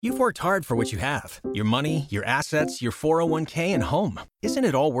You've worked hard for what you have. Your money, your assets, your 401k, and home. Isn't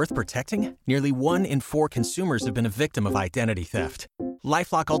it all worth protecting? Nearly 1 in 4 consumers have been a victim of identity theft.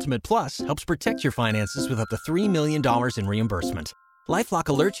 LifeLock Ultimate Plus helps protect your finances with up to $3 million in reimbursement. LifeLock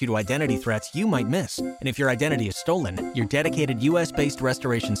alerts you to identity threats you might miss. And if your identity is stolen, your dedicated U.S.-based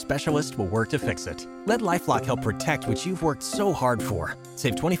restoration specialist will work to fix it. Let LifeLock help protect what you've worked so hard for.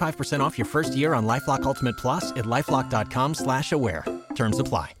 Save 25% off your first year on LifeLock Ultimate Plus at LifeLock.com/aware. Terms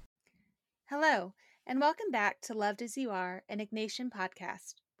apply. Hello, and welcome back to Loved As You Are, an Ignatian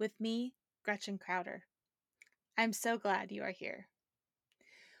podcast with me, Gretchen Crowder. I'm so glad you are here.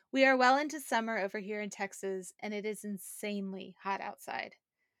 We are well into summer over here in Texas, and it is insanely hot outside.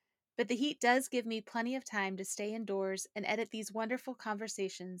 But the heat does give me plenty of time to stay indoors and edit these wonderful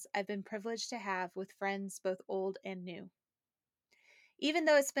conversations I've been privileged to have with friends both old and new. Even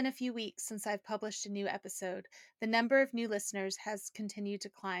though it's been a few weeks since I've published a new episode, the number of new listeners has continued to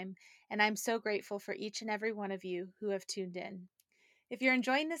climb, and I'm so grateful for each and every one of you who have tuned in. If you're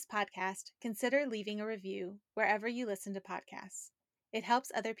enjoying this podcast, consider leaving a review wherever you listen to podcasts. It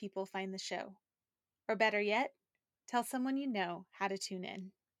helps other people find the show. Or better yet, tell someone you know how to tune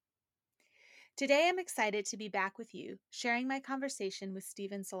in. Today I'm excited to be back with you, sharing my conversation with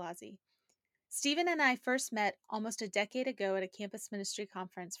Szolosi. Stephen and I first met almost a decade ago at a campus ministry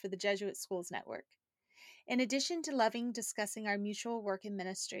conference for the Jesuit Schools Network. In addition to loving discussing our mutual work in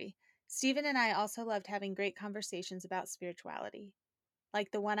ministry, Stephen and I also loved having great conversations about spirituality,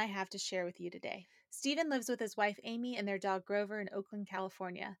 like the one I have to share with you today. Stephen lives with his wife Amy and their dog Grover in Oakland,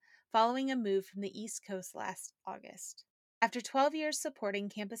 California, following a move from the East Coast last August. After 12 years supporting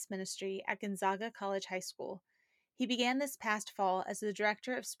campus ministry at Gonzaga College High School, he began this past fall as the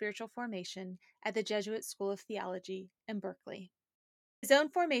Director of Spiritual Formation at the Jesuit School of Theology in Berkeley. His own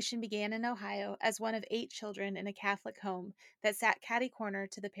formation began in Ohio as one of 8 children in a Catholic home that sat catty-corner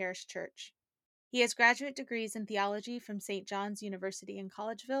to the parish church. He has graduate degrees in theology from St. John's University in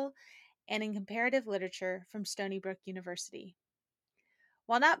Collegeville and in comparative literature from Stony Brook University.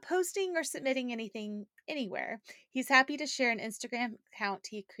 While not posting or submitting anything anywhere, he's happy to share an Instagram account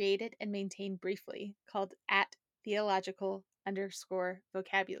he created and maintained briefly called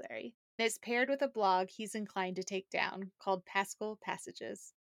 @theological_vocabulary. It's paired with a blog he's inclined to take down called Paschal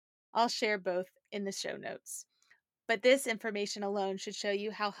Passages. I'll share both in the show notes. But this information alone should show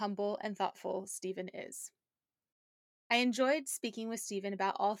you how humble and thoughtful Stephen is. I enjoyed speaking with Stephen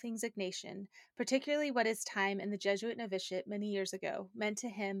about all things Ignatian, particularly what his time in the Jesuit novitiate many years ago meant to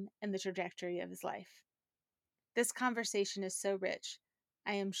him and the trajectory of his life. This conversation is so rich,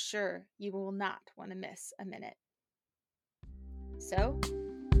 I am sure you will not want to miss a minute. So,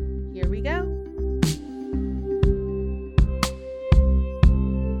 here we go.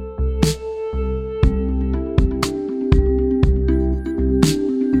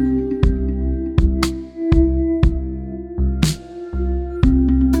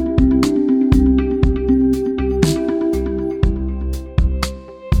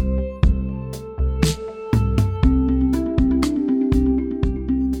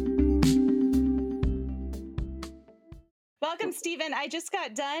 Welcome, Stephen. I just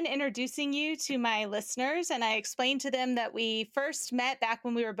got done introducing you to my listeners, and I explained to them that we first met back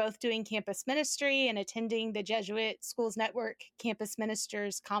when we were both doing campus ministry and attending the Jesuit Schools Network Campus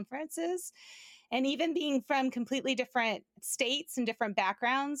Ministers conferences. And even being from completely different states and different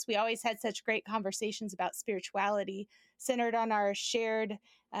backgrounds, we always had such great conversations about spirituality centered on our shared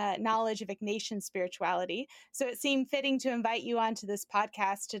knowledge of Ignatian spirituality. So it seemed fitting to invite you onto this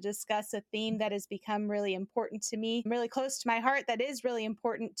podcast to discuss a theme that has become really important to me, really close to my heart, that is really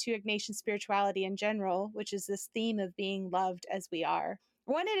important to Ignatian spirituality in general, which is this theme of being loved as we are.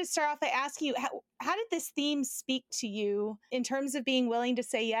 I wanted to start off by asking you, how did this theme speak to you in terms of being willing to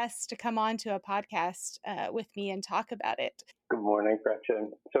say yes to come on to a podcast with me and talk about it? Good morning,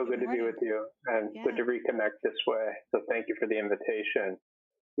 Gretchen. So good to be with you and good to reconnect this way. So thank you for the invitation.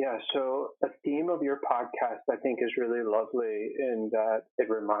 Yeah, so the theme of your podcast, I think, is really lovely in that it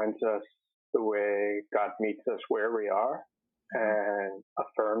reminds us the way God meets us where we are and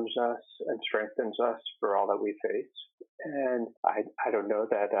affirms us and strengthens us for all that we face. And I don't know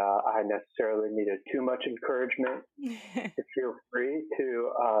that I necessarily needed too much encouragement to feel free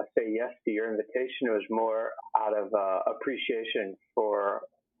to say yes to your invitation. It was more out of appreciation for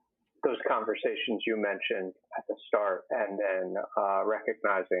those conversations you mentioned at the start, and then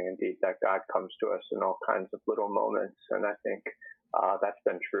recognizing indeed that God comes to us in all kinds of little moments. And I think that's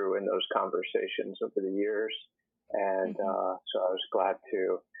been true in those conversations over the years. And so I was glad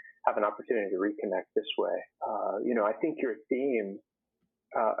to have an opportunity to reconnect this way. I think your theme,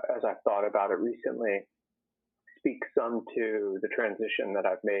 as I've thought about it recently, speak some to the transition that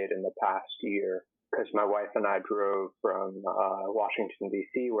I've made in the past year, because my wife and I drove from Washington,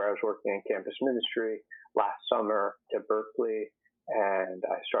 D.C., where I was working in campus ministry last summer, to Berkeley, and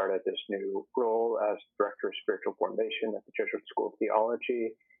I started this new role as Director of Spiritual Formation at the Jesuit School of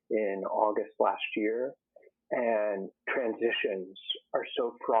Theology in August last year. And transitions are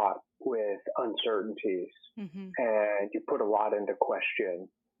so fraught with uncertainties, and you put a lot into question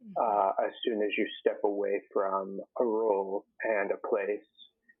as soon as you step away from a role and a place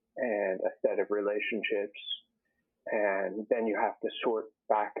and a set of relationships. And then you have to sort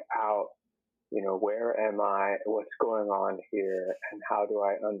back out, where am I, what's going on here, and how do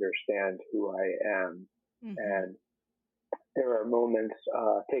I understand who I am? And there are moments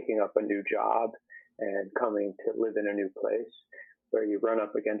taking up a new job and coming to live in a new place where you run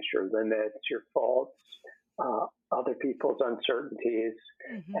up against your limits, your faults, other people's uncertainties,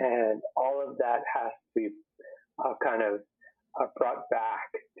 and all of that has to be kind of brought back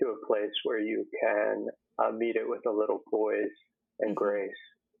to a place where you can meet it with a little poise and grace.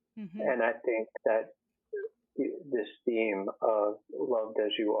 And I think that this theme of loved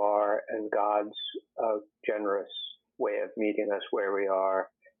as you are and God's generous way of meeting us where we are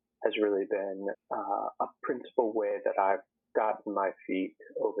has really been a principal way that I've gotten my feet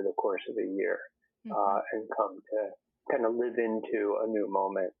over the course of the year and come to kind of live into a new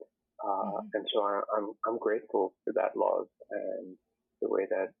moment. And so I'm grateful for that love and the way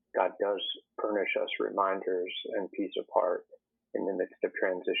that God does furnish us reminders and peace of heart in the midst of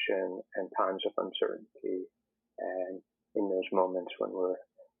transition and times of uncertainty, and in those moments when we're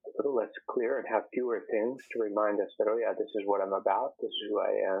a little less clear and have fewer things to remind us that, oh yeah, this is what I'm about, this is who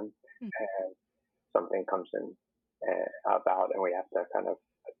I am, and something comes in about, and we have to kind of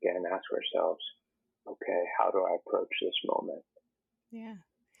again ask ourselves, okay, how do I approach this moment?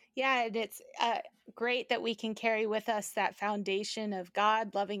 Yeah, and it's great that we can carry with us that foundation of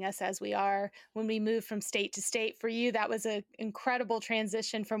God loving us as we are when we move from state to state. For you, that was an incredible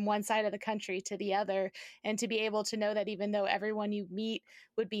transition from one side of the country to the other, and to be able to know that even though everyone you meet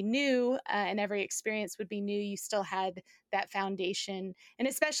would be new and every experience would be new, you still had that foundation. And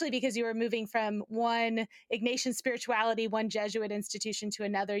especially because you were moving from one Ignatian spirituality, one Jesuit institution to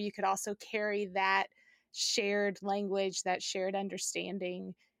another, you could also carry that shared language, that shared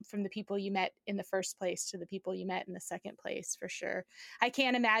understanding from the people you met in the first place to the people you met in the second place, for sure. I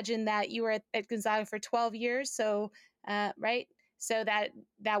can't imagine that you were at Gonzaga for 12 years. So, right. So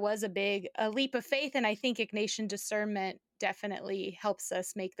that was a leap of faith. And I think Ignatian discernment definitely helps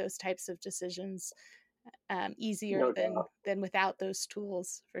us make those types of decisions easier than without those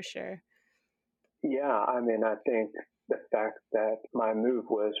tools, for sure. Yeah. I mean, I think the fact that my move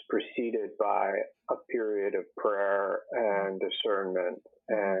was preceded by a period of prayer and discernment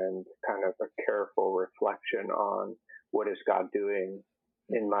and kind of a careful reflection on what is God doing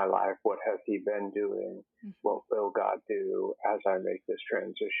in my life, what has he been doing, what will God do as I make this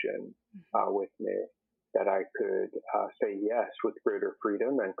transition with me, that I could say yes with greater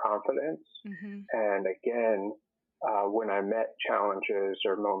freedom and confidence. And again, when I met challenges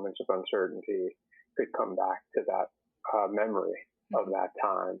or moments of uncertainty, could come back to that memory of that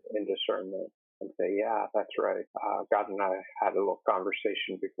time in discernment and say, yeah, that's right. God and I had a little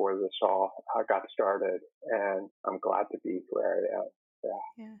conversation before this all got started, and I'm glad to be where I am.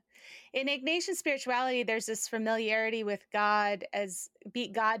 Yeah. In Ignatian spirituality, there's this familiarity with God as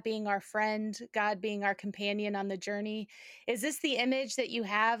God being our friend, God being our companion on the journey. Is this the image that you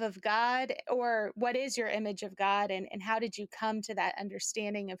have of God, or what is your image of God, and how did you come to that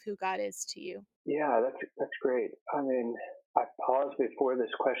understanding of who God is to you? Yeah, that's great. I mean, I paused before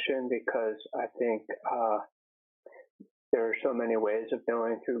this question because I think there are so many ways of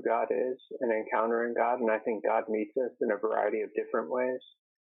knowing who God is and encountering God, and I think God meets us in a variety of different ways.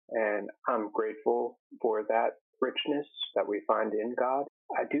 And I'm grateful for that richness that we find in God.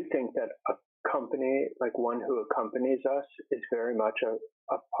 I do think that a company, like one who accompanies us, is very much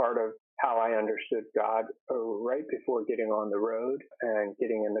a part of how I understood God right before getting on the road and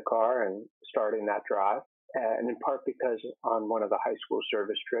getting in the car and starting that drive. And in part because on one of the high school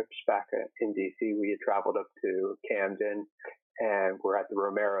service trips back in D.C., we had traveled up to Camden, and we're at the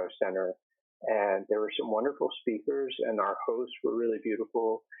Romero Center. And there were some wonderful speakers, and our hosts were really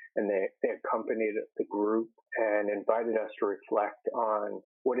beautiful. And they accompanied the group and invited us to reflect on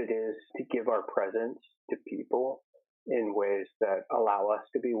what it is to give our presence to people in ways that allow us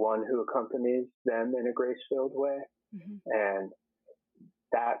to be one who accompanies them in a grace-filled way. And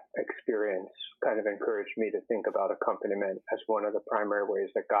that experience kind of encouraged me to think about accompaniment as one of the primary ways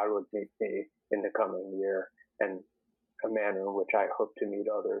that God would meet me in the coming year, and a manner in which I hope to meet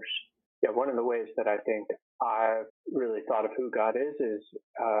others. Yeah, one of the ways that I think I've really thought of who God is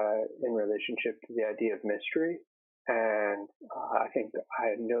in relationship to the idea of mystery. And I think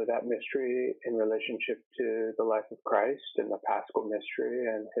I know that mystery in relationship to the life of Christ and the Paschal mystery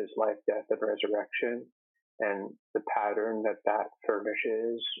and his life, death, and resurrection, and the pattern that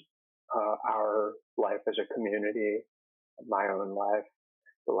furnishes our life as a community, my own life,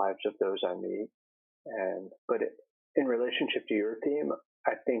 the lives of those I meet. But in relationship to your theme,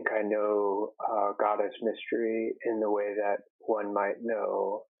 I think I know God as mystery in the way that one might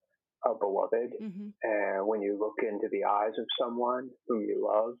know a beloved. Mm-hmm. And when you look into the eyes of someone whom you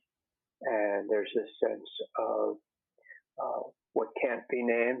love, and there's this sense of what can't be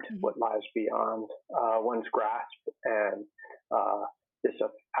named, Mm-hmm. what lies beyond one's grasp, and this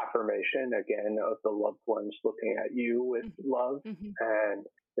affirmation again of the loved ones looking at you with love. Mm-hmm. And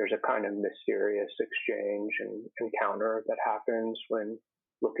there's a kind of mysterious exchange and encounter that happens when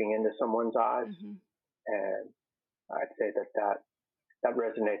looking into someone's eyes. Mm-hmm. And I'd say that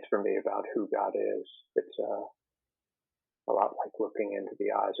resonates for me about who God is. It's a lot like looking into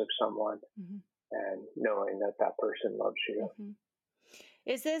the eyes of someone and knowing that person loves you. Mm-hmm.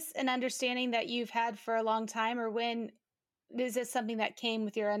 Is this an understanding that you've had for a long time, or when is this something that came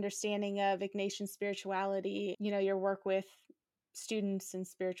with your understanding of Ignatian spirituality, your work with students and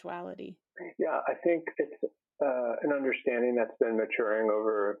spirituality? Yeah, I think it's an understanding that's been maturing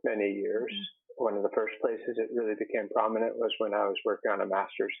over many years. One of the first places it really became prominent was when I was working on a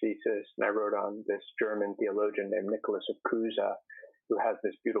master's thesis, and I wrote on this German theologian named Nicholas of Cusa, who has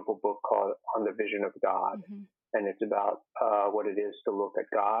this beautiful book called On the Vision of God. And it's about what it is to look at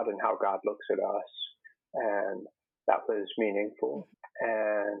God and how God looks at us. And that was meaningful.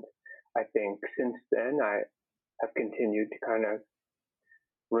 And I think since then, I have continued to kind of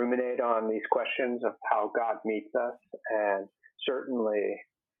ruminate on these questions of how God meets us. And certainly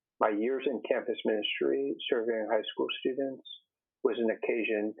my years in campus ministry, serving high school students, was an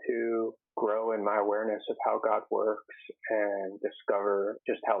occasion to grow in my awareness of how God works and discover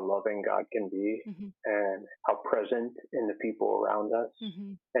just how loving God can be and how present in the people around us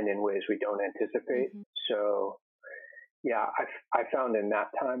and in ways we don't anticipate. So, yeah, I found in that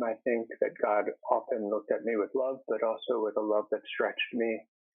time, I think that God often looked at me with love, but also with a love that stretched me.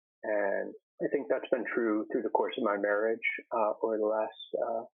 And I think that's been true through the course of my marriage over the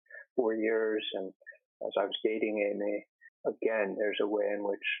last 4 years. And as I was dating Amy, again, there's a way in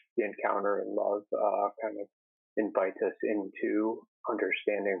which the encounter and love kind of invites us into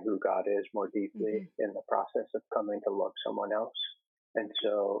understanding who God is more deeply in the process of coming to love someone else. And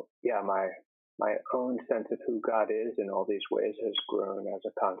so, yeah, my own sense of who God is in all these ways has grown as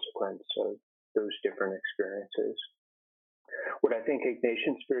a consequence of those different experiences. What I think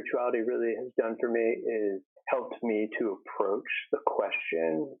Ignatian spirituality really has done for me is helped me to approach the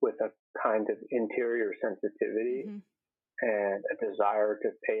question with a kind of interior sensitivity and a desire to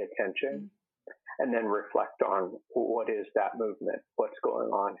pay attention and then reflect on what is that movement, what's going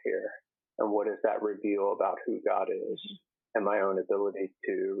on here, and what does that reveal about who God is and my own ability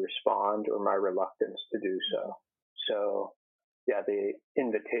to respond or my reluctance to do so. So, yeah, the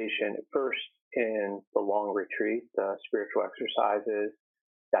invitation at first in the long retreat, the spiritual exercises,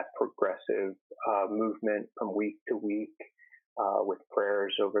 that progressive movement from week to week with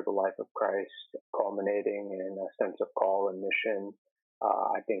prayers over the life of Christ, culminating in a sense of call and mission.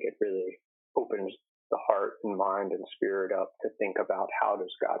 I think it really opens the heart and mind and spirit up to think about how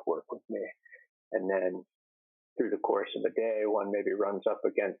does God work with me. And then through the course of a day, one maybe runs up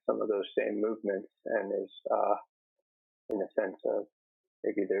against some of those same movements and is in a sense of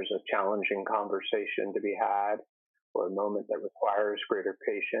maybe there's a challenging conversation to be had, or a moment that requires greater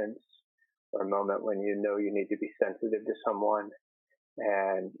patience, or a moment when you know you need to be sensitive to someone,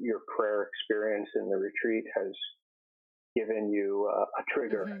 and your prayer experience in the retreat has given you a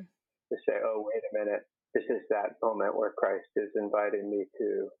trigger to say, oh, wait a minute, this is that moment where Christ is inviting me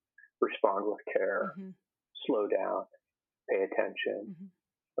to respond with care, slow down, pay attention,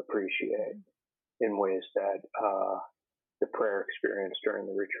 appreciate in ways that the prayer experience during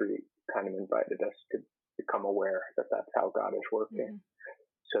the retreat kind of invited us to become aware that that's how God is working.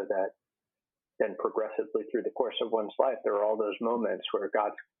 So that then progressively through the course of one's life, there are all those moments where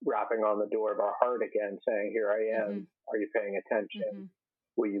God's rapping on the door of our heart again, saying, here I am. Are you paying attention?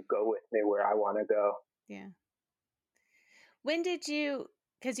 Will you go with me where I want to go? Yeah. When did you,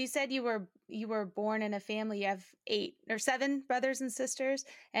 because you said you were born in a family, you have 8 or 7 brothers and sisters,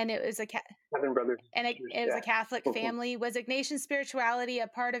 and it was 7 brothers and it was a Catholic family. Was Ignatian spirituality a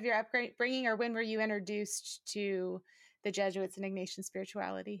part of your upbringing, or when were you introduced to the Jesuits and Ignatian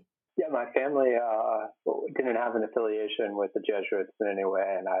spirituality? Yeah, my family didn't have an affiliation with the Jesuits in any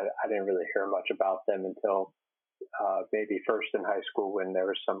way, and I didn't really hear much about them until maybe first in high school when there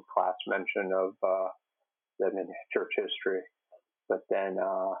was some class mention of them in church history. But then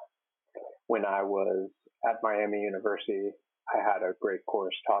when I was at Miami University, I had a great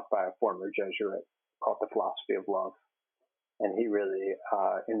course taught by a former Jesuit called The Philosophy of Love. And he really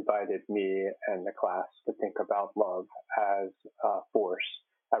invited me and the class to think about love as a force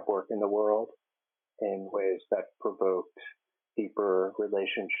at work in the world in ways that provoked deeper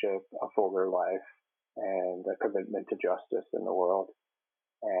relationship, a fuller life, and a commitment to justice in the world.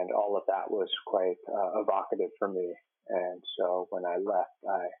 And all of that was quite evocative for me. And so when I left,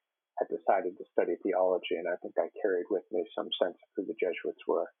 I had decided to study theology, and I think I carried with me some sense of who the Jesuits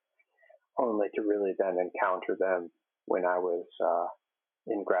were, only to really then encounter them when I was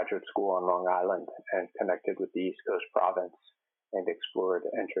in graduate school on Long Island and connected with the East Coast province and explored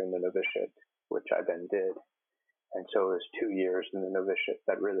entering the novitiate, which I then did. And so it was 2 years in the novitiate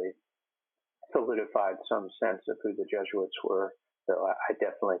that really solidified some sense of who the Jesuits were. So I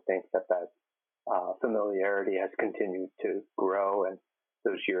definitely think that familiarity has continued to grow, and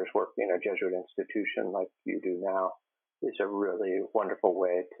those years working in a Jesuit institution like you do now is a really wonderful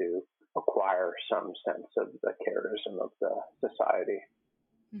way to acquire some sense of the charism of the society.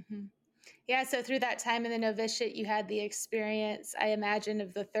 Mm-hmm. Yeah, so through that time in the novitiate, you had the experience, I imagine,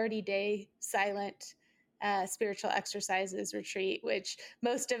 of the 30-day silent spiritual exercises retreat, which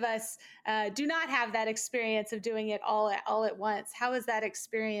most of us do not have that experience of doing it all at once. How was that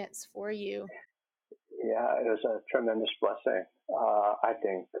experience for you? Yeah, it was a tremendous blessing. I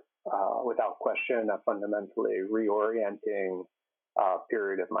think, without question, a fundamentally reorienting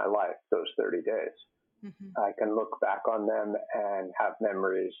period of my life, those 30 days. Mm-hmm. I can look back on them and have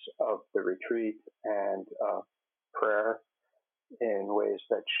memories of the retreat and prayer in ways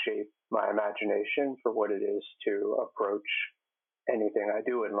that shape my imagination for what it is to approach anything I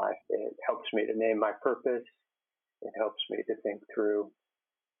do in life. It helps me to name my purpose. It helps me to think through,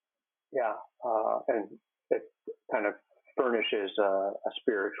 and it kind of furnishes a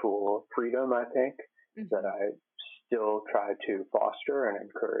spiritual freedom, I think, mm-hmm. that I still try to foster and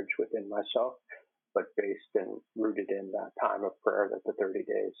encourage within myself, but based and rooted in that time of prayer that the 30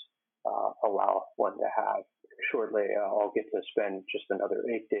 days allow one to have. Shortly, I'll get to spend just another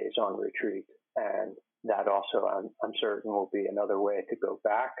 8 days on retreat, and that also, I'm certain, will be another way to go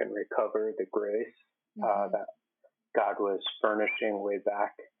back and recover the grace mm-hmm. that God was furnishing way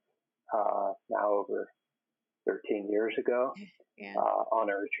back now over 13 years ago on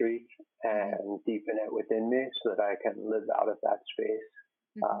a retreat, and mm-hmm. deepen it within me so that I can live out of that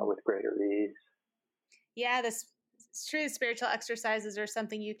space mm-hmm. With greater ease. Yeah, it's true. Spiritual exercises are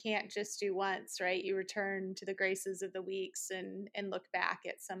something you can't just do once, right? You return to the graces of the weeks and look back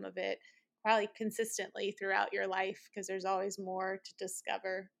at some of it probably consistently throughout your life, because there's always more to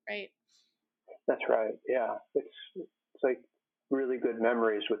discover, right? That's right. Yeah. It's like really good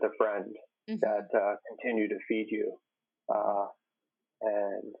memories with a friend mm-hmm. that continue to feed you.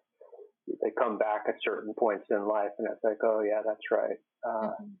 And they come back at certain points in life, and it's like, oh, yeah, that's right.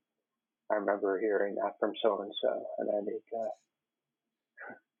 Mm-hmm. I remember hearing that from so-and-so, and I need to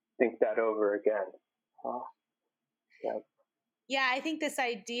think that over again. Yeah. Yeah, I think this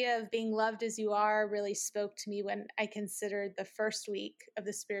idea of being loved as you are really spoke to me when I considered the first week of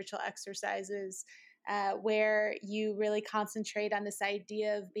the spiritual exercises, where you really concentrate on this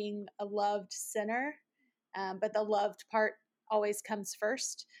idea of being a loved sinner, but the loved part always comes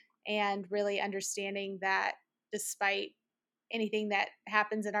first, and really understanding that despite anything that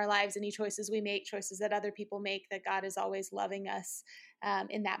happens in our lives, any choices we make, choices that other people make, that God is always loving us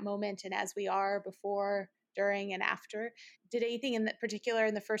in that moment and as we are before, during, and after. Did anything in particular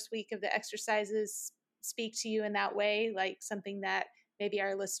in the first week of the exercises speak to you in that way, like something that maybe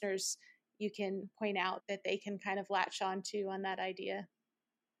our listeners, you can point out that they can kind of latch on to on that idea?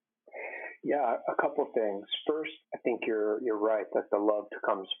 Yeah, a couple things. First, I think you're right that the love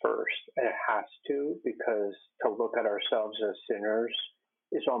comes first, and it has to, because to look at ourselves as sinners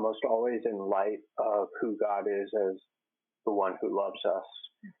is almost always in light of who God is as the one who loves us.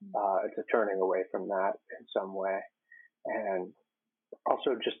 Mm-hmm. It's a turning away from that in some way. And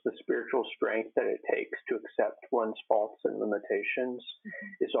also just the spiritual strength that it takes to accept one's faults and limitations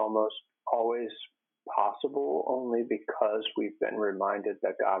mm-hmm. is almost always possible only because we've been reminded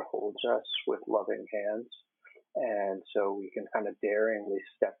that God holds us with loving hands. And so we can kind of daringly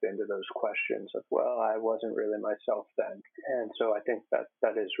step into those questions of, well, I wasn't really myself then. And so I think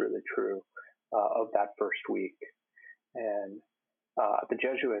that is really true of that first week. And The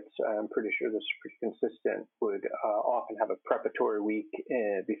Jesuits, I'm pretty sure this is pretty consistent, would often have a preparatory week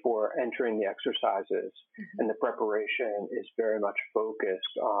before entering the exercises. And the preparation is very much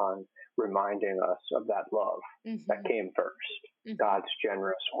focused on reminding us of that love that came first. God's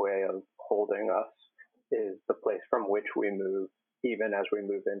generous way of holding us is the place from which we move, even as we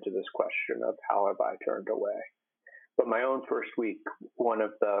move into this question of how have I turned away. But my own first week, one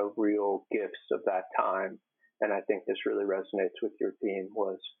of the real gifts of that time, and I think this really resonates with your theme,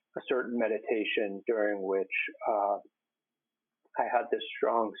 was a certain meditation during which I had this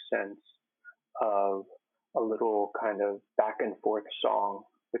strong sense of a little kind of back and forth song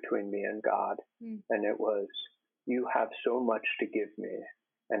between me and God. And it was, you have so much to give me,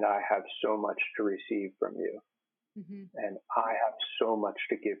 and I have so much to receive from you. And I have so much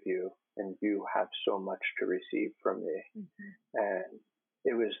to give you, and you have so much to receive from me. And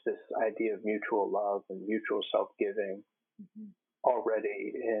it was this idea of mutual love and mutual self-giving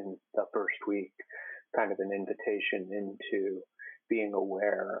already in the first week, kind of an invitation into being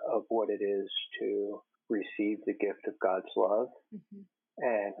aware of what it is to receive the gift of God's love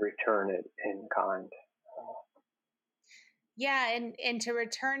and return it in kind. Yeah, and to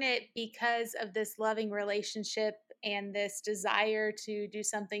return it because of this loving relationship and this desire to do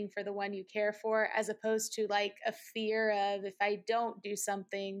something for the one you care for, as opposed to like a fear of, if I don't do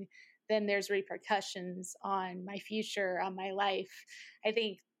something, then there's repercussions on my future, on my life. I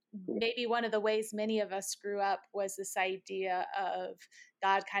think maybe one of the ways many of us grew up was this idea of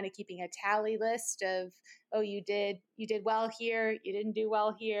God kind of keeping a tally list of, oh, you did well here, you didn't do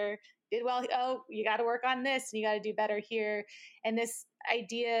well here, did well, oh, you got to work on this and you got to do better here. And this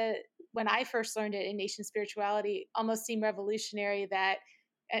idea, when I first learned it in Nation Spirituality, almost seemed revolutionary, that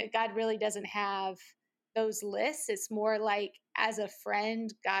God really doesn't have those lists. It's more like, as a friend,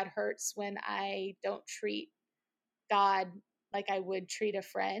 God hurts when I don't treat God like I would treat a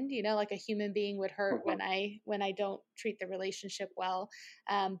friend, like a human being would hurt when I don't treat the relationship well.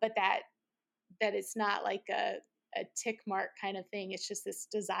 But that it's not like a tick mark kind of thing. It's just this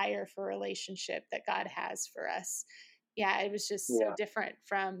desire for relationship that God has for us. Yeah, it was just so different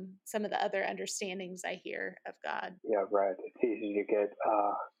from some of the other understandings I hear of God. Yeah, right. It's easy to get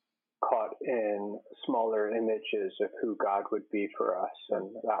caught in smaller images of who God would be for us.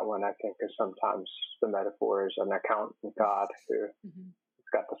 And that one, I think, is sometimes the metaphor is an accountant God who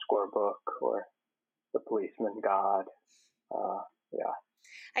has got the scorebook, or the policeman God.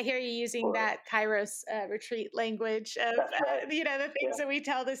 I hear you using that Kairos retreat language of, the things that we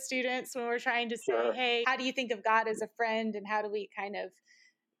tell the students when we're trying to say, hey, how do you think of God as a friend? And how do we kind of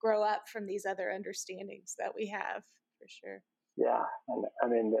grow up from these other understandings that we have, for sure? Yeah. And I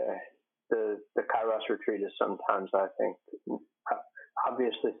mean, the Kairos retreat is sometimes, I think,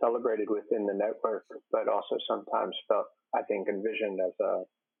 obviously celebrated within the network, but also sometimes felt, I think, envisioned as a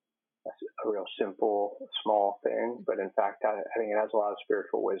real simple, small thing. But in fact, I think it has a lot of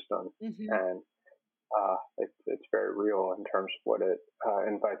spiritual wisdom, and it's very real in terms of what it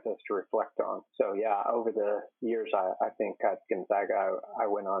invites us to reflect on. So yeah, over the years, I think at Gonzaga, I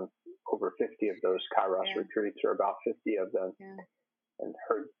went on over 50 of those Kairos retreats, or about 50 of them, and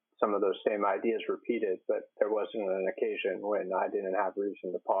heard some of those same ideas repeated, but there wasn't an occasion when I didn't have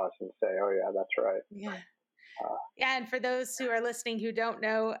reason to pause and say, oh yeah, that's right. Yeah, and for those who are listening who don't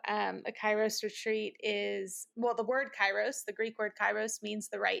know, a Kairos retreat is, well, the word Kairos, the Greek word Kairos, means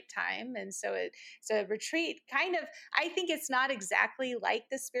the right time. And so a retreat kind of, I think it's not exactly like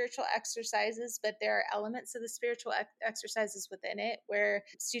the spiritual exercises, but there are elements of the spiritual exercises within it, where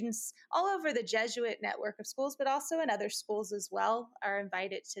students all over the Jesuit network of schools, but also in other schools as well, are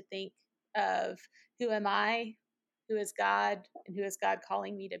invited to think of, who am I? Who is God, and who is God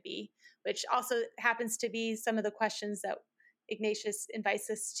calling me to be? Which also happens to be some of the questions that Ignatius invites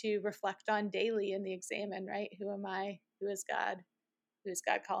us to reflect on daily in the Examen, right? Who am I? Who is God? Who is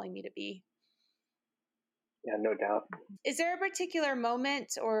God calling me to be? Yeah, no doubt. Is there a particular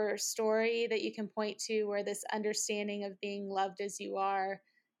moment or story that you can point to where this understanding of being loved as you are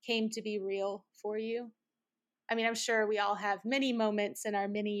came to be real for you? I mean, I'm sure we all have many moments in our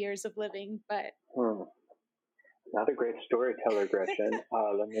many years of living, but... Not a great storyteller, Gretchen.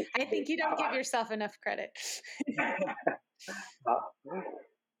 Let me I think you don't give yourself enough credit.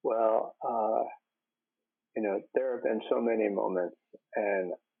 Well, there have been so many moments,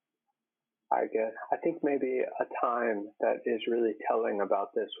 and I think maybe a time that is really telling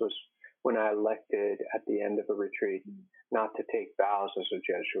about this was when I elected at the end of a retreat not to take vows as a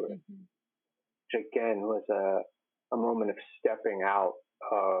Jesuit, which again was a moment of stepping out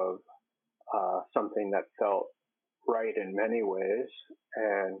of something that felt right in many ways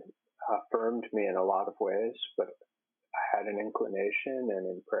and affirmed me in a lot of ways, but I had an inclination and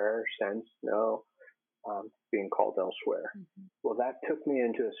in prayer sensed, no, being called elsewhere. Mm-hmm. Well, that took me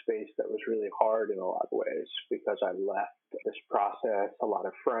into a space that was really hard in a lot of ways because I left this process, a lot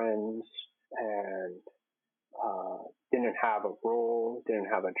of friends, and didn't have a role,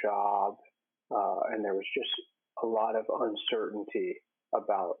 didn't have a job, and there was just a lot of uncertainty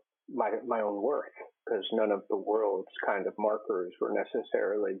about my own worth because none of the world's kind of markers were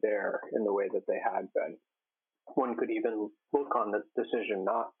necessarily there in the way that they had been. One could even look on the decision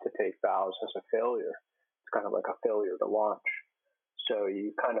not to take vows as a failure. It's kind of like a failure to launch. So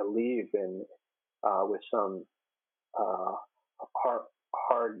you kind of leave with some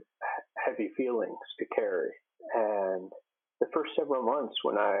hard, heavy feelings to carry. And the first several months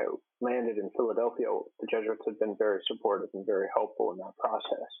when I landed in Philadelphia, the Jesuits had been very supportive and very helpful in that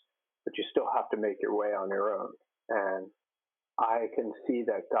process. But you still have to make your way on your own. And I can see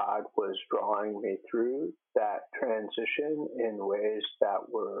that God was drawing me through that transition in ways that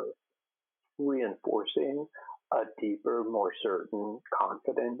were reinforcing a deeper, more certain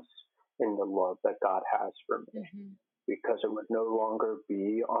confidence in the love that God has for me. Mm-hmm. Because it would no longer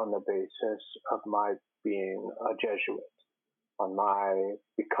be on the basis of my being a Jesuit, on my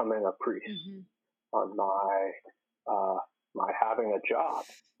becoming a priest, mm-hmm. on my having a job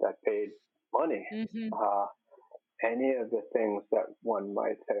that paid money. Mm-hmm. Any of the things that one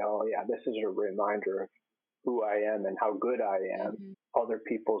might say, oh yeah, this is a reminder of who I am and how good I am. Mm-hmm. Other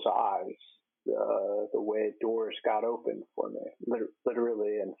people's eyes, the way doors got opened for me,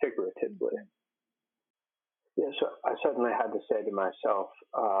 literally and figuratively. Mm-hmm. Yeah, so I suddenly had to say to myself,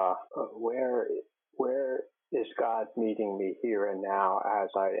 where is God meeting me here and now as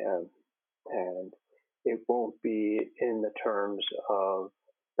I am? And it won't be in the terms of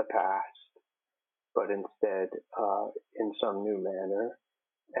the past, but instead in some new manner.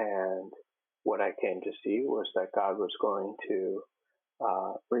 And what I came to see was that God was going to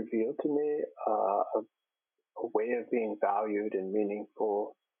reveal to me a way of being valued and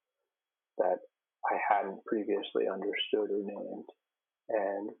meaningful that I hadn't previously understood or named,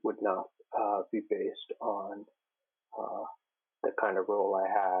 and would not be based on the kind of role I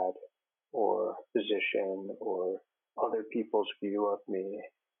had or position or other people's view of me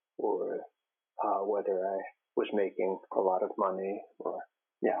or whether I was making a lot of money or,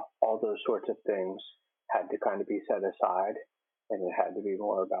 all those sorts of things had to kind of be set aside, and it had to be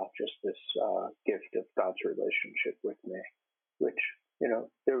more about just this gift of God's relationship with me, which,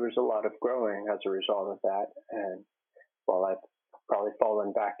 there was a lot of growing as a result of that. And while I've probably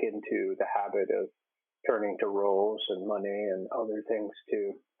fallen back into the habit of turning to roles and money and other things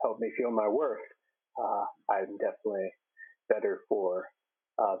to help me feel my worth, I'm definitely better for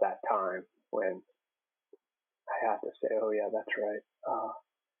that time when I had to say, oh yeah, that's right.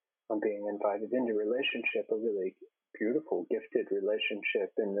 I'm being invited into relationship, a really beautiful, gifted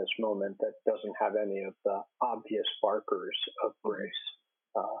relationship in this moment that doesn't have any of the obvious markers of grace.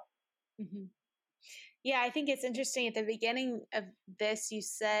 Mm-hmm. Yeah, I think it's interesting. At the beginning of this, you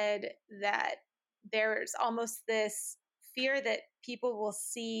said that there's almost this fear that people will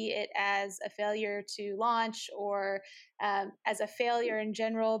see it as a failure to launch or as a failure in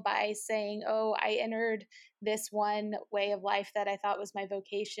general by saying, oh, I entered this one way of life that I thought was my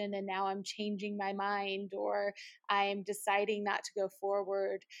vocation, and now I'm changing my mind, or I'm deciding not to go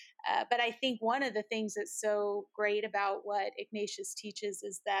forward. But I think one of the things that's so great about what Ignatius teaches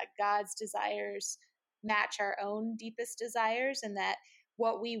is that God's desires match our own deepest desires, and that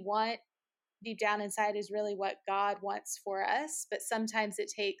what we want deep down inside is really what God wants for us. But sometimes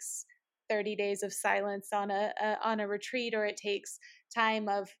it takes 30 days of silence on a retreat, or it takes time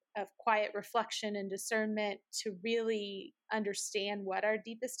of quiet reflection and discernment to really understand what our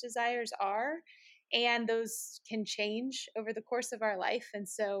deepest desires are. And those can change over the course of our life. And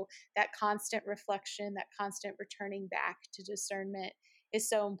so that constant reflection, that constant returning back to discernment is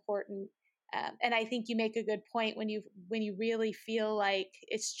so important. And I think you make a good point when you really feel like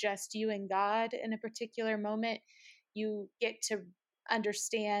it's just you and God in a particular moment, you get to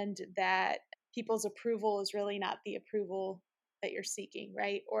understand that people's approval is really not the approval that you're seeking,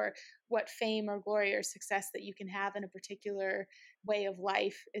 right? Or what fame or glory or success that you can have in a particular way of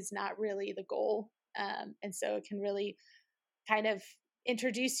life is not really the goal. And so it can really kind of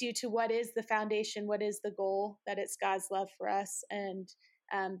introduce you to what is the foundation, what is the goal, that it's God's love for us, and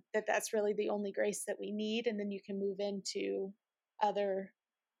that's really the only grace that we need. And then you can move into other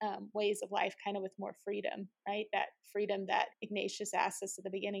ways of life kind of with more freedom, right? That freedom that Ignatius asks us at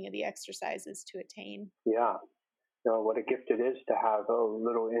the beginning of the exercises to attain. Yeah. What a gift it is to have a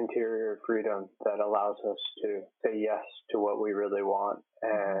little interior freedom that allows us to say yes to what we really want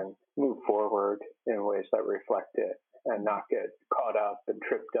and move forward in ways that reflect it. and not get caught up and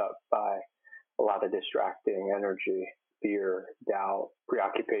tripped up by a lot of distracting energy, fear, doubt,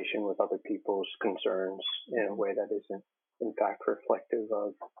 preoccupation with other people's concerns in a way that isn't, in fact, reflective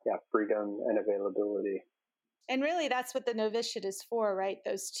of freedom and availability. And really, that's what the novitiate is for, right?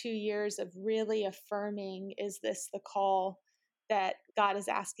 Those 2 years of really affirming, is this the call that God is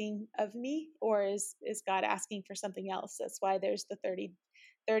asking of me, or is God asking for something else? That's why there's the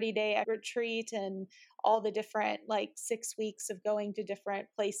 30-day retreat and all the different 6 weeks of going to different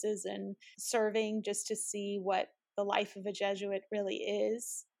places and serving, just to see what the life of a Jesuit really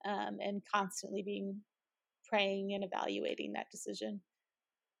is, and constantly praying and evaluating that decision.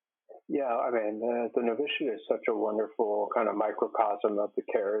 Yeah, I mean, the novitiate is such a wonderful kind of microcosm of the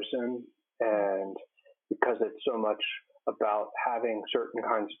charism, and because it's so much about having certain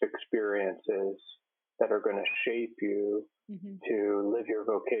kinds of experiences that are going to shape you to live your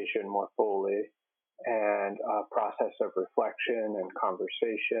vocation more fully, and a process of reflection and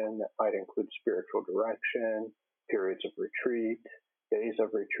conversation that might include spiritual direction, periods of retreat, days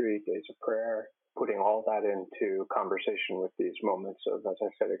of prayer, putting all that into conversation with these moments of, as I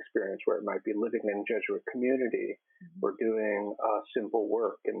said, experience, where it might be living in Jesuit community or doing simple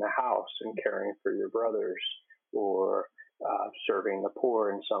work in the house and caring for your brothers, or serving the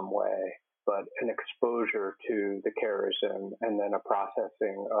poor in some way, but an exposure to the charism and then a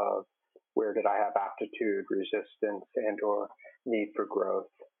processing of where did I have aptitude, resistance, and or need for growth.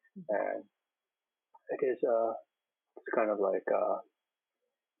 And it is it's kind of like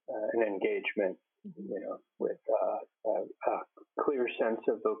an engagement, with a clear sense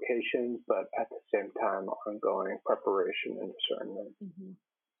of vocation, but at the same time, ongoing preparation and discernment.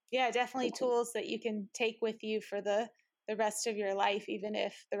 Yeah, definitely tools that you can take with you for the rest of your life, even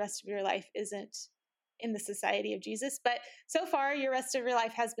if the rest of your life isn't in the Society of Jesus. But so far, your rest of your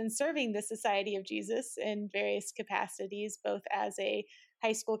life has been serving the Society of Jesus in various capacities, both as a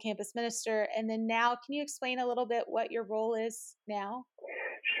high school campus minister, and then now, can you explain a little bit what your role is now?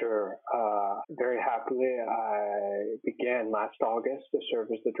 Sure. Very happily, I began last August to serve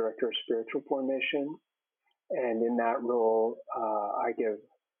as the Director of Spiritual Formation. And in that role, I give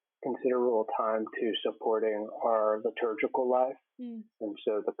considerable time to supporting our liturgical life. And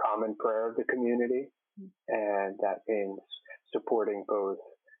so the common prayer of the community. And that means supporting both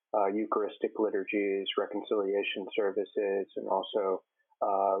Eucharistic liturgies, reconciliation services, and also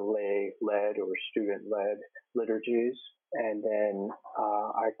lay-led or student-led liturgies. And then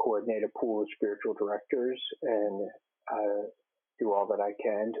I coordinate a pool of spiritual directors and do all that I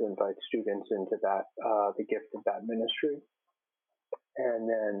can to invite students into that, the gift of that ministry. And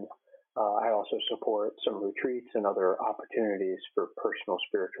then I also support some retreats and other opportunities for personal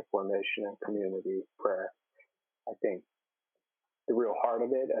spiritual formation and community prayer. I think the real heart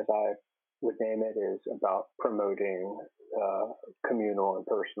of it, as I would name it, is about promoting communal and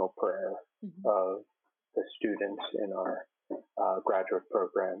personal prayer of the students in our graduate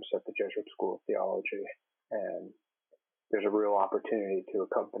programs at the Jesuit School of Theology. And there's a real opportunity to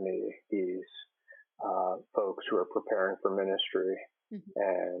accompany these folks who are preparing for ministry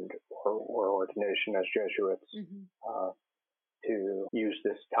and or ordination as Jesuits to use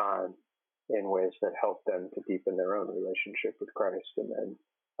this time in ways that help them to deepen their own relationship with Christ and then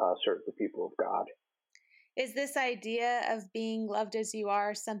serve the people of God. Is this idea of being loved as you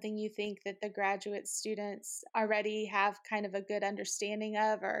are something you think that the graduate students already have kind of a good understanding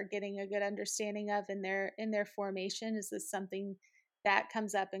of, or getting a good understanding of in their formation? Is this something that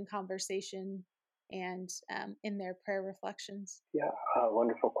comes up in conversation and in their prayer reflections? Yeah,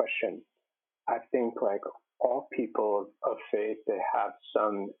 wonderful question. I think, like all people of faith, they have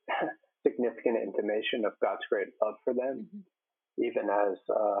some significant intimation of God's great love for them, even as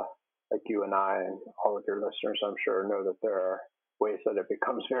like you and I and all of your listeners, I'm sure, know that there are ways that it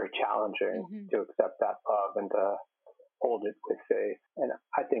becomes very challenging to accept that love and to hold it with faith. And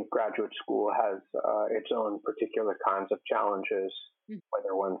I think graduate school has its own particular kinds of challenges,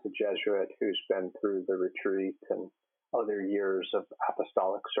 whether one's a Jesuit who's been through the retreat and other years of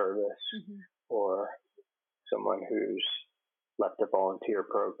apostolic service, or someone who's left a volunteer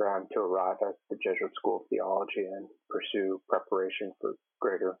program to arrive at the Jesuit School of Theology and pursue preparation for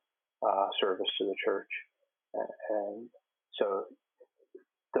greater service to the church. And so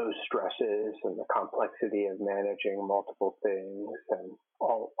those stresses and the complexity of managing multiple things and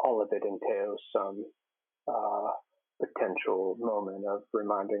all of it entails some potential moment of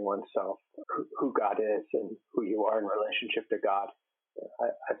reminding oneself who God is and who you are in relationship to God.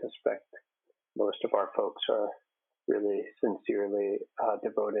 I suspect most of our folks are really sincerely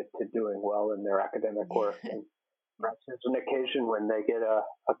devoted to doing well in their academic work. And perhaps there's an occasion when they get a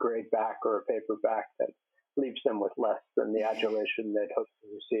grade back or a paper back that leaves them with less than the adulation they'd hoped to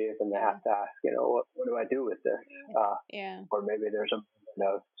receive, and they have to ask, what do I do with this? Or maybe there's a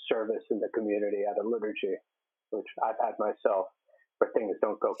moment of service in the community at a liturgy, which I've had myself, where things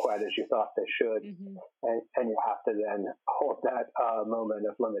don't go quite as you thought they should, and you have to then hold that moment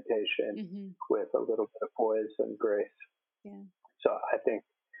of limitation with a little bit of poise and grace. Yeah. So I think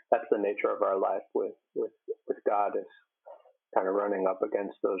that's the nature of our life with God, is kind of running up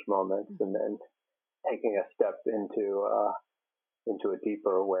against those moments and then taking a step into a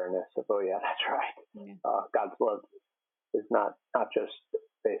deeper awareness of, oh yeah, that's right. Yeah. God's love is not just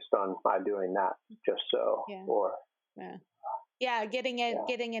based on my doing that just so, or getting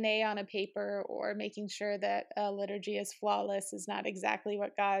an A on a paper or making sure that a liturgy is flawless is not exactly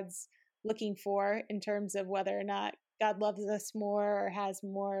what God's looking for in terms of whether or not God loves us more or has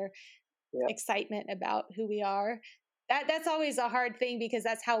more excitement about who we are. That's always a hard thing, because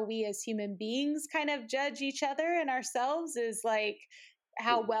that's how we as human beings kind of judge each other and ourselves, is like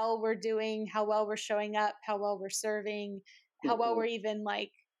how well we're doing, how well we're showing up, how well we're serving, how well we're even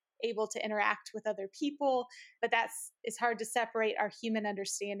like able to interact with other people. But it's hard to separate our human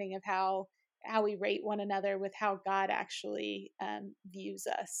understanding of how we rate one another with how God actually views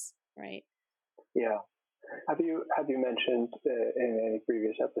us, right? Yeah. Have you mentioned in any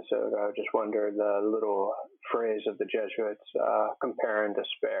previous episode, I just wonder, the little phrase of the Jesuits, compare and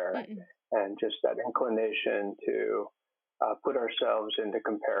despair, and just that inclination to put ourselves into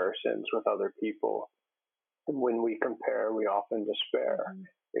comparisons with other people. And when we compare, we often despair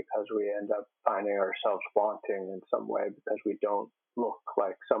because we end up finding ourselves wanting in some way because we don't look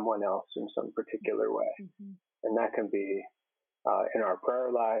like someone else in some particular way. And that can be in our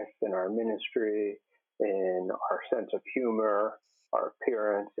prayer life, in our ministry, in our sense of humor, our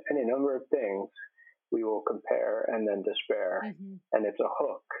appearance, any number of things. We will compare and then despair. And it's a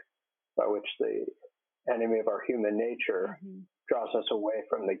hook by which the enemy of our human nature draws us away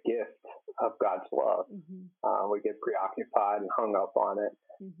from the gift of God's love. We get preoccupied and hung up on it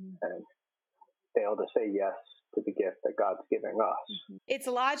and fail to say yes to the gift that God's giving us. It's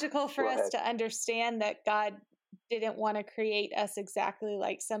logical for us to understand that God didn't want to create us exactly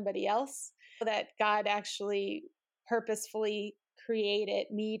like somebody else, that God actually purposefully created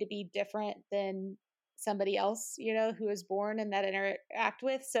me to be different than somebody else, who is born and that interact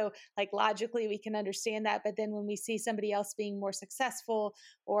with. So like logically we can understand that. But then when we see somebody else being more successful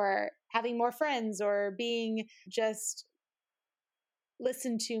or having more friends or being just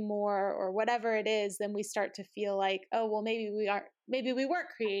listened to more or whatever it is, then we start to feel like, oh, well, maybe we weren't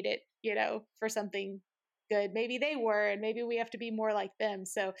created, for something good. Maybe they were, and maybe we have to be more like them.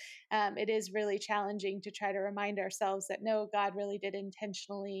 So it is really challenging to try to remind ourselves that no, God really did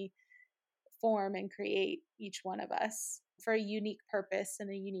intentionally form and create each one of us for a unique purpose and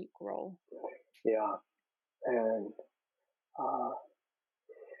a unique role. Yeah. And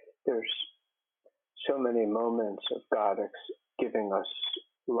there's so many moments of God giving us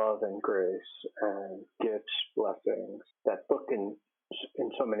love and grace and gifts, blessings that book in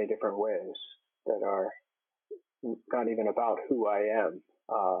so many different ways that are not even about who I am.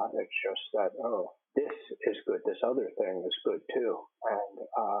 It's just that, oh, this is good. This other thing is good too.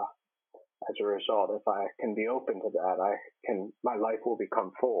 And as a result, if I can be open to that, my life will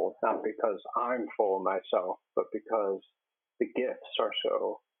become full, not because I'm full myself, but because the gifts are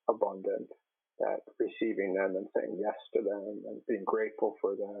so abundant that receiving them and saying yes to them and being grateful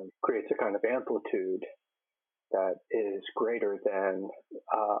for them creates a kind of amplitude that is greater than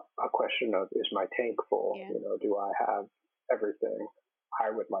a question of, is my tank full? Do I have everything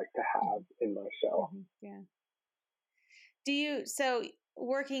I would like to have in myself? So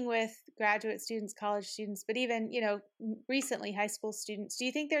working with graduate students, college students, but even, recently high school students, do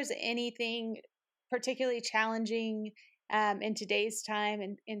you think there's anything particularly challenging in today's time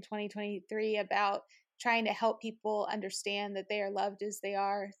in 2023 about trying to help people understand that they are loved as they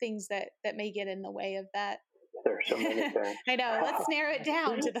are, things that may get in the way of that? There's so many things. I know. Let's narrow it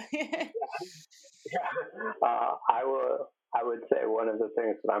down to the. I would say one of the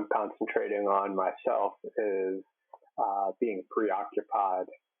things that I'm concentrating on myself is being preoccupied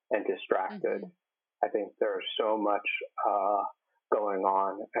and distracted. I think there's so much going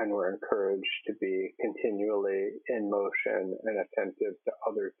on, and we're encouraged to be continually in motion and attentive to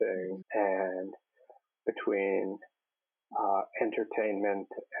other things. And between entertainment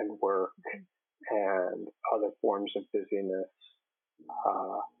and work and other forms of busyness,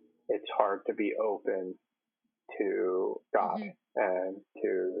 it's hard to be open to God and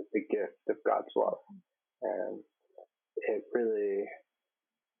to the gift of God's love. And it really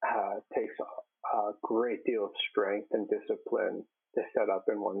takes a great deal of strength and discipline to set up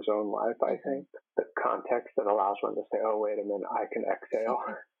in one's own life, I think. The context that allows one to say, oh, wait a minute, I can exhale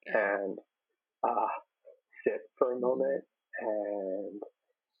and sit for a moment and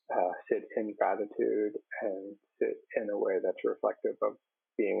sit in gratitude and sit in a way that's reflective of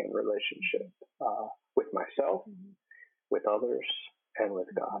being in relationship with myself, with others, and with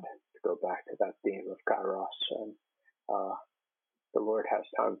God. To go back to that theme of kairos. And the Lord has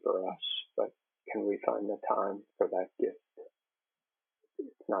time for us, but can we find the time for that gift?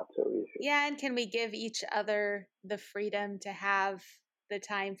 It's not so easy. Yeah, and can we give each other the freedom to have the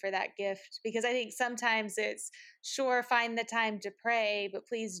time for that gift? Because I think sometimes it's, sure, find the time to pray, but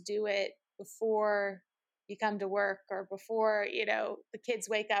please do it before you come to work or before, the kids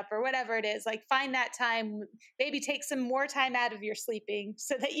wake up or whatever it is. Like, find that time, maybe take some more time out of your sleeping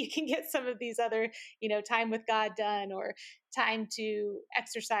so that you can get some of these other, time with God done, or time to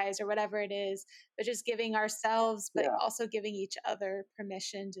exercise or whatever it is. But just giving ourselves, but also giving each other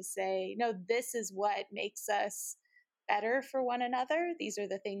permission to say, no, this is what makes us better for one another. These are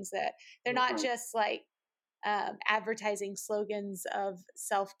the things that they're not just like advertising slogans of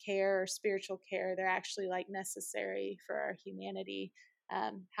self-care or spiritual care. They're actually like necessary for our humanity.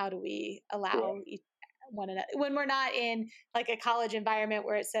 How do we allow one another when we're not in like a college environment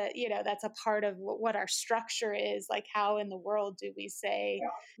where it's that's a part of what our structure is? Like, how in the world do we say,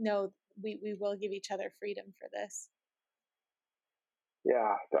 no, we will give each other freedom for this?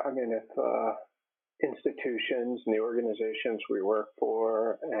 Yeah. I mean, if institutions and the organizations we work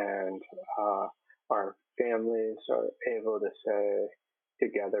for and our families are able to say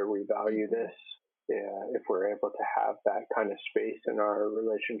together, we value this. If we're able to have that kind of space in our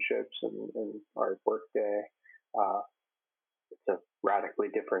relationships and our workday, it's a radically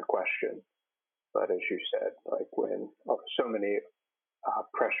different question. But as you said, like when so many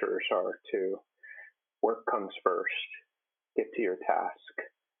pressures are to work comes first, get to your task,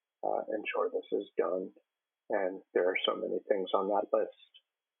 ensure this is done, and there are so many things on that list.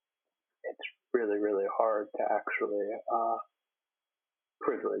 It's really, really hard to actually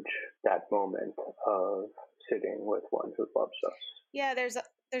privilege that moment of sitting with one who loves us. Yeah,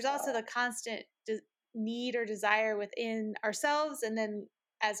 there's also the constant need or desire within ourselves, and then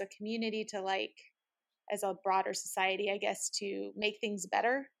as a community to as a broader society, I guess, to make things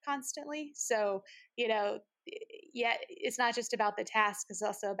better constantly. So, it's not just about the task, it's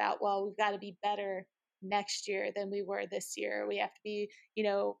also about, well, we've got to be better next year than we were this year. We have to be,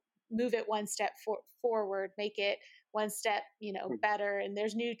 move it one step forward, make it one step, better. And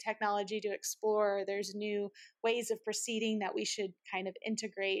there's new technology to explore. There's new ways of proceeding that we should kind of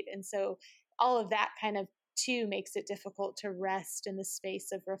integrate. And so all of that kind of too makes it difficult to rest in the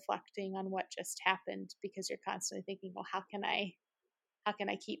space of reflecting on what just happened, because you're constantly thinking, well, how can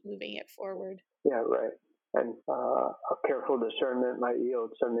I keep moving it forward? Yeah, right. And a careful discernment might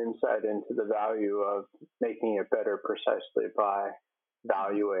yield some insight into the value of making it better precisely by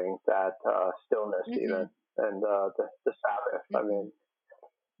valuing that stillness even, and the Sabbath. I mean,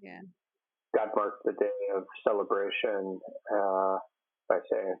 God marked the day of celebration by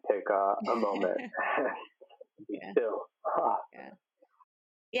saying, take a moment and be still.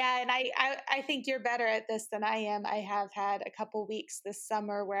 Yeah, and I think you're better at this than I am. I have had a couple weeks this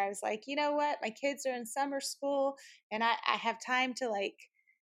summer where I was like, you know what, my kids are in summer school and I have time to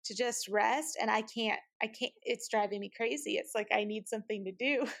to just rest, and I can't, it's driving me crazy. It's like, I need something to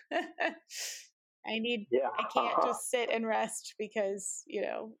do. I can't just sit and rest because,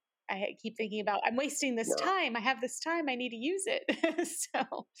 I keep thinking about, I'm wasting this time. I have this time. I need to use it.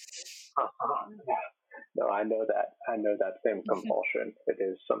 So. No, I know that same compulsion. It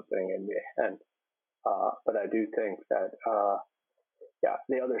is something in me. And, but I do think that,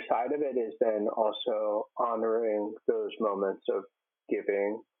 the other side of it is then also honoring those moments of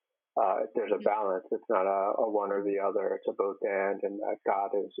giving. There's a balance. It's not a one or the other. It's a both and that God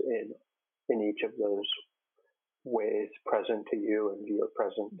is in each of those ways present to you, and you're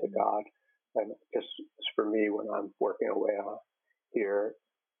present to God. And just for me, when I'm working away on here,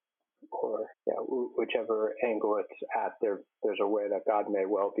 or whichever angle it's at, there's a way that God may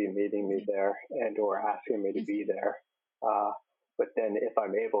well be meeting me there and or asking me to be there. But then if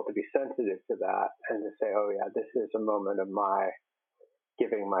I'm able to be sensitive to that and to say, oh yeah, this is a moment of my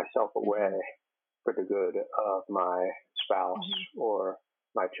giving myself away for the good of my spouse or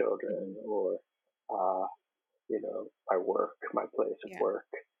my children or, my work, my place of work,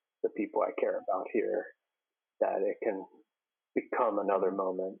 the people I care about here, that it can become another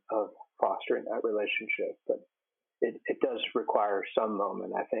moment of fostering that relationship. But it does require some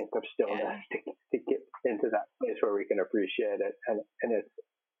moment, I think, of stillness to get into that place where we can appreciate it. And it's,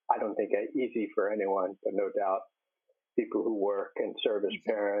 I don't think, easy for anyone, but no doubt people who work and serve as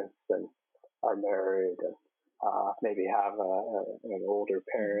parents and are married and maybe have an older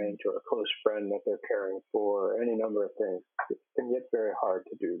parent or a close friend that they're caring for, or any number of things. It can get very hard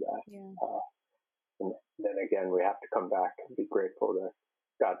to do that. Yeah. And then again, we have to come back and be grateful that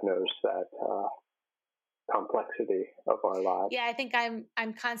God knows that complexity of our lives. Yeah, I think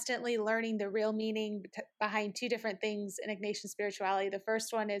I'm constantly learning the real meaning behind two different things in Ignatian spirituality. The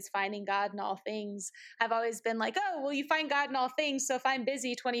first one is finding God in all things. I've always been like, oh, well, you find God in all things. So if I'm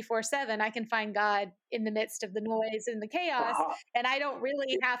busy 24/7, I can find God in the midst of the noise and the chaos. And I don't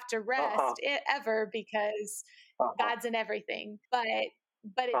really have to rest ever because God's in everything. But it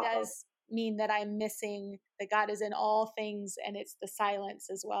does mean that I'm missing that God is in all things, and it's the silence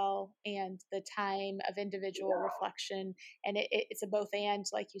as well, and the time of individual reflection. And it's a both and,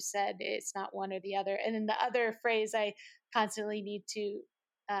 like you said, it's not one or the other. And then the other phrase I constantly need to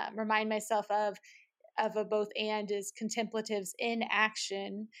remind myself of a both and is contemplatives in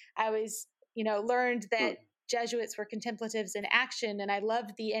action. I always, learned that Jesuits were contemplatives in action, and I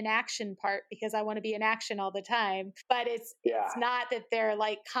loved the inaction part because I want to be in action all the time. But it's not that they're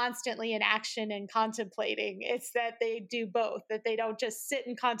like constantly in action and contemplating. It's that they do both, that they don't just sit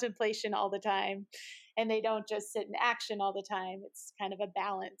in contemplation all the time, and they don't just sit in action all the time. It's kind of a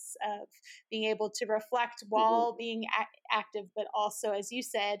balance of being able to reflect while being active, but also, as you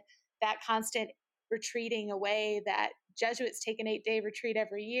said, that constant retreating away. That Jesuits take an 8-day retreat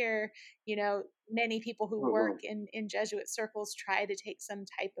every year. Many people who work in Jesuit circles try to take some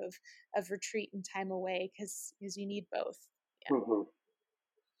type of retreat and time away because you need both.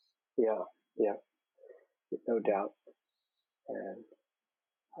 Yeah, no doubt. And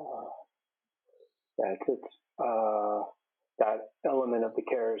it's that element of the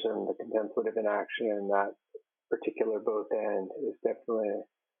charism, the contemplative in action, and that particular both end is definitely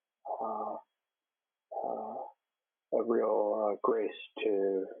a real grace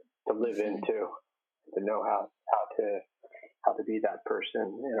to live into, to know how to be that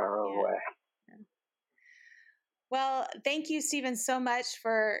person in our own way. Yeah. Well, thank you, Stephen, so much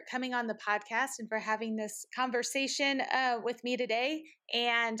for coming on the podcast and for having this conversation with me today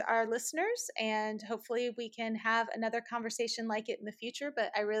and our listeners. And hopefully we can have another conversation like it in the future.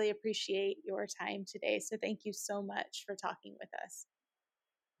 But I really appreciate your time today. So thank you so much for talking with us.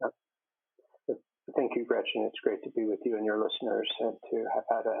 Thank you, Gretchen. It's great to be with you and your listeners, and to have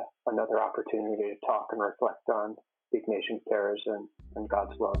had another opportunity to talk and reflect on the Ignatian cares and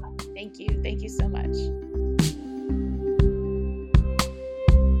God's love. Thank you. Thank you so much.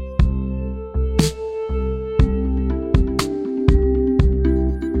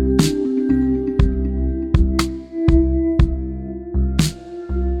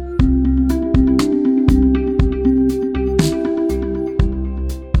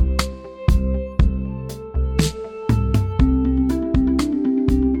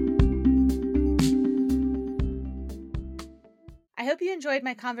 I hope you enjoyed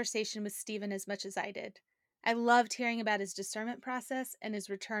my conversation with Stephen as much as I did. I loved hearing about his discernment process and his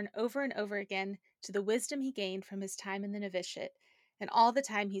return over and over again to the wisdom he gained from his time in the novitiate and all the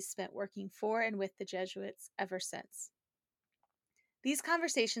time he's spent working for and with the Jesuits ever since. These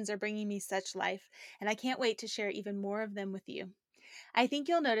conversations are bringing me such life, and I can't wait to share even more of them with you. I think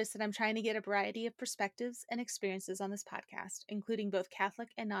you'll notice that I'm trying to get a variety of perspectives and experiences on this podcast, including both Catholic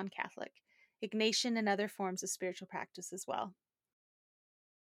and non-Catholic, Ignatian and other forms of spiritual practice as well.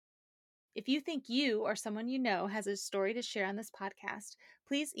 If you think you or someone you know has a story to share on this podcast,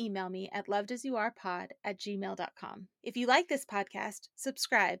 please email me at lovedasyouarepod@gmail.com. If you like this podcast,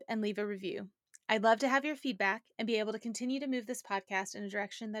 subscribe and leave a review. I'd love to have your feedback and be able to continue to move this podcast in a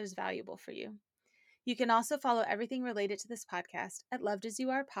direction that is valuable for you. You can also follow everything related to this podcast at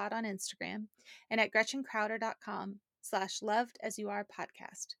lovedasyouarepod on Instagram and at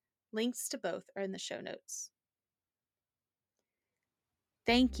gretchencrowder.com/lovedasyouarepodcast. Links to both are in the show notes.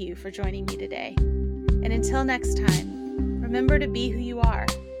 Thank you for joining me today. And until next time, remember to be who you are,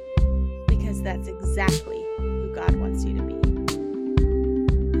 because that's exactly who God wants you to be.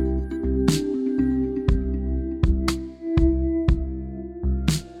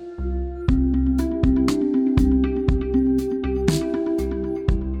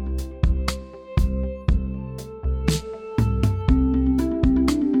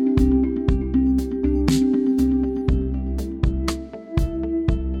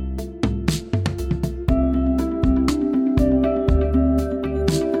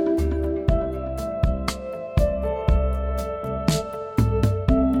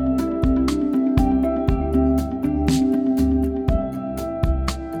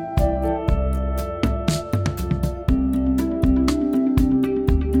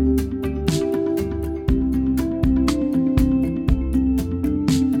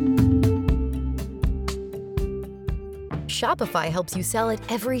 Shopify helps you sell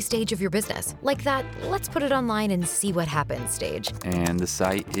at every stage of your business. Like that, let's put it online and see what happens stage. And the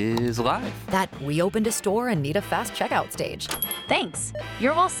site is live. That we opened a store and need a fast checkout stage. Thanks.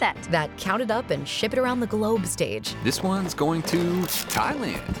 You're all set. That count it up and ship it around the globe stage. This one's going to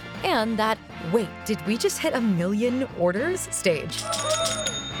Thailand. And that, wait, did we just hit 1 million orders stage?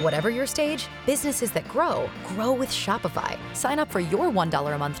 Whatever your stage, businesses that grow with Shopify. Sign up for your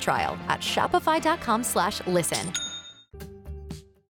 $1 a month trial at shopify.com/listen.